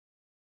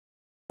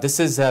This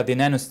is the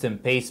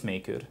Nanostim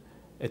pacemaker.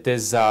 It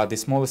is the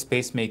smallest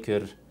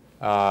pacemaker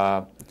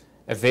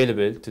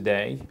available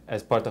today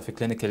as part of a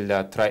clinical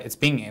trial. It's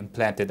being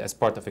implanted as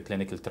part of a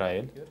clinical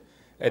trial.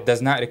 It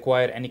does not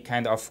require any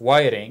kind of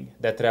wiring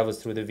that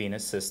travels through the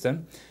venous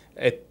system.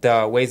 It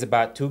weighs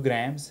about 2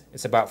 grams.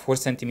 It's about 4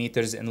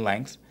 centimeters in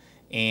length.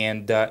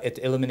 And it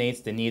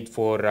eliminates the need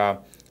for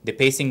the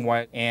pacing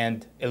wire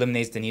and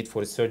eliminates the need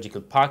for a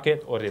surgical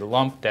pocket or a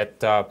lump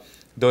that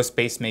those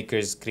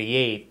pacemakers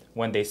create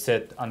when they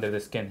sit under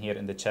the skin here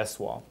in the chest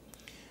wall.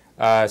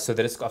 So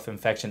the risk of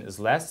infection is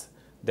less.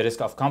 The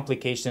risk of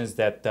complications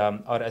that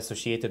are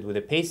associated with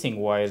the pacing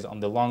wires on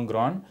the long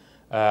run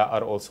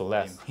are also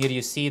less. Here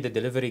you see the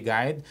delivery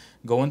guide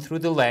going through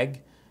the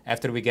leg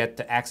after we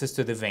get access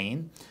to the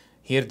vein.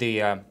 Here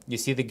you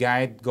see the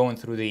guide going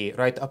through the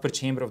right upper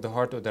chamber of the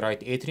heart or the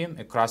right atrium.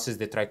 It crosses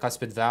the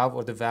tricuspid valve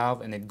or the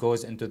valve and it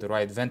goes into the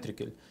right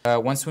ventricle.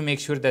 Once we make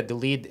sure that the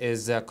lead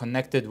is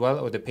connected well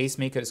or the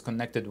pacemaker is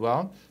connected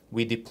well,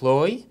 we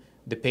deploy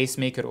the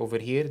pacemaker over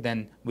here,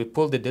 then we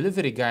pull the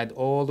delivery guide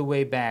all the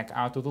way back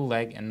out of the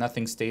leg and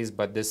nothing stays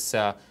but this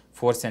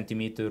 4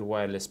 centimeter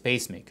wireless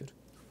pacemaker.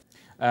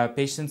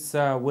 Patients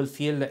will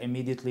feel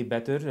immediately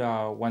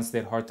better once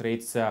their heart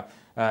rates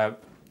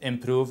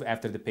improve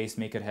after the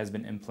pacemaker has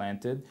been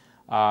implanted.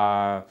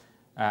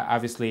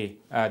 Obviously,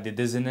 the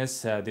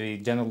dizziness, the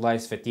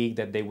generalized fatigue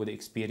that they would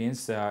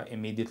experience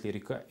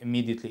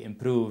immediately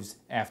improves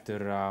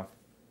after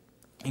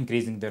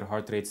increasing their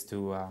heart rates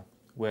to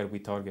where we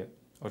target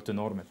or to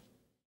normal.